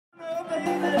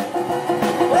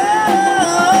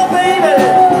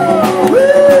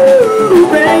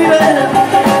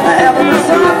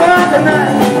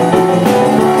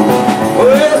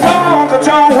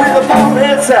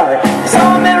So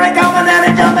Mary coming down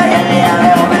and jumping in the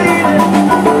yellow, baby.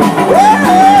 Whoa,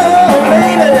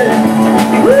 baby.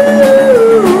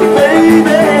 Woo,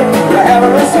 baby. We're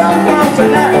having some fun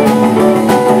tonight.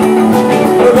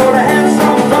 We're gonna have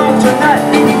some fun tonight.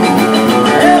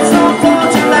 Have some fun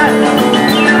tonight.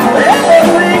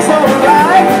 Everything's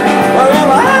alright. We're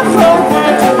gonna have some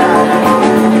fun tonight.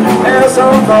 Have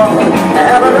some fun.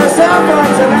 Having some fun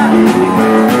tonight.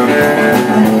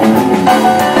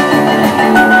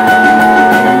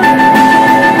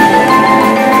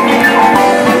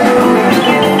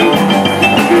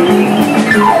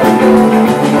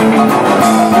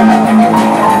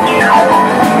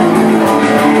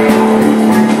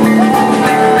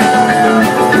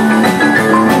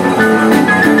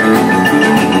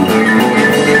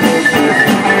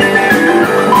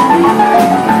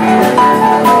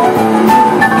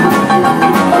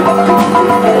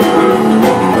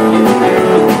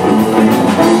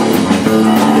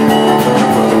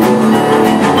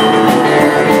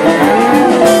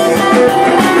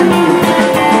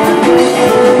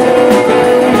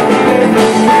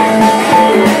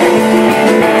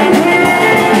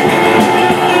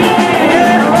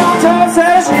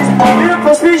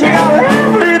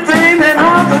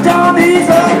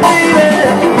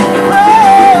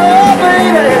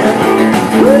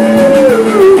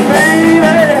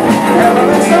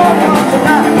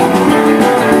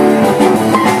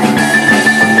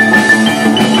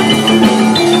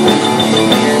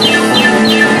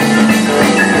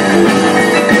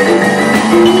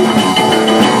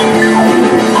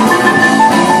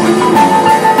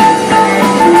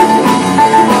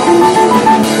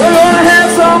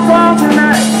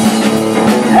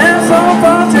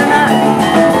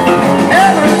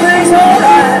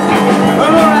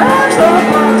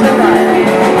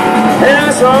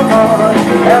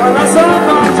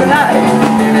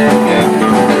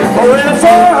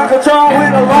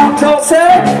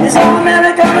 It's all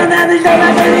America and it's all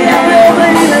like any other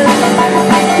baby.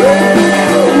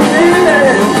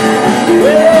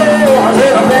 I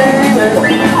said, baby,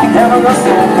 having a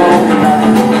song for tonight.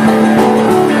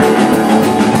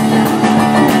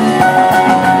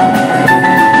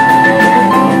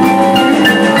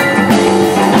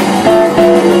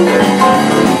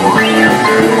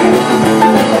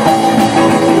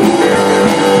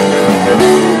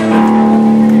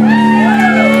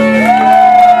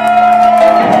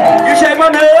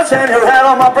 And you rat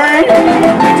on my brain.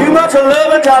 Too much of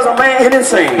love because I'm mad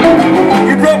insane.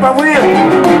 You broke my will,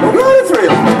 what a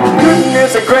thrill.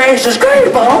 Goodness gracious,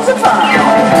 great balls of fire.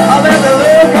 I left the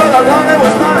love because I thought it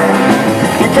was funny.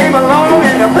 You came along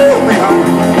and you pulled me home.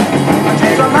 I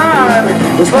changed my mind,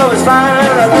 this love is fine.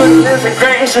 Goodness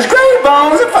gracious, great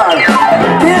balls of fire.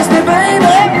 Kiss me,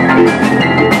 baby.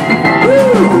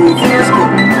 Ooh, kiss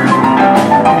me.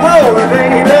 Hold me,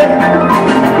 baby.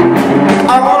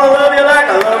 I wanna love you like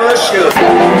I love a shoe.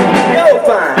 You're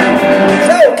fine,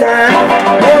 so kind.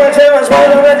 Wanna tell us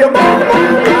what with your mind.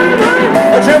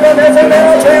 A triple dance and then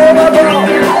I'll trail my bone.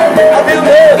 I feel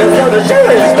nervous for the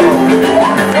shoe is gone.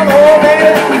 Come on,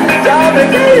 baby, drive me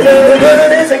crazy.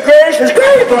 Goodness and gracious,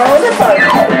 great balls of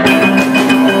fire.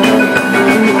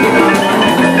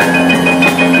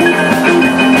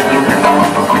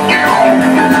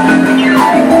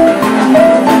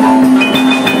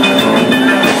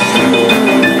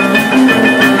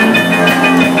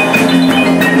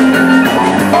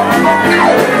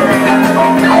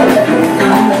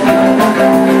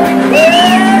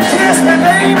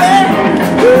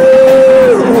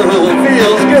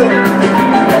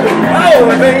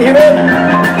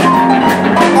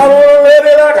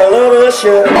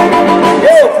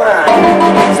 You're fine,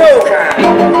 so kind.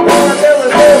 Wanna tell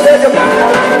us all that you're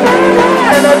mine.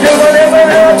 And I do whatever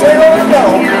I trail on the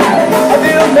phone. I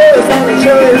feel nervous on the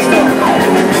show is gone.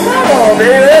 Come on,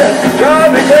 baby, drive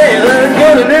me crazy.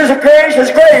 Goodness gracious,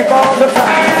 great balls of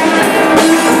fire.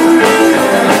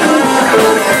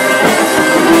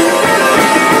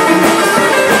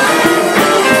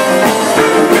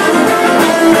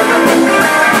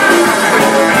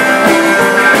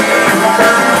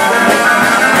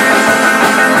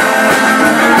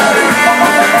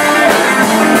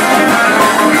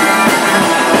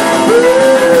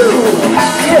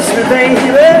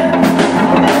 Baby,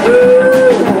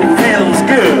 ooh, feels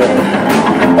good.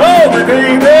 Oh,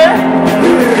 baby,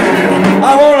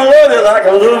 I wanna love you like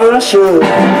a little should.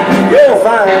 You're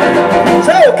fine,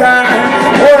 so kind.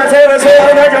 Wanna tell us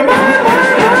all that you're mine.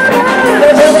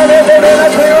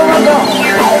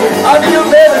 I feel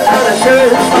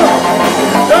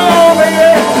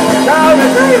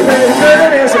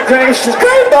Goodness gracious,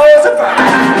 great balls of fire.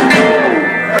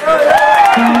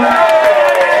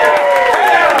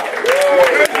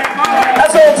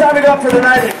 That's all the time we got for the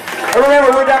night. And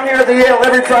remember, we're down here at the Yale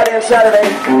every Friday and Saturday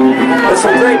with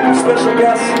some great special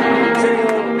guests.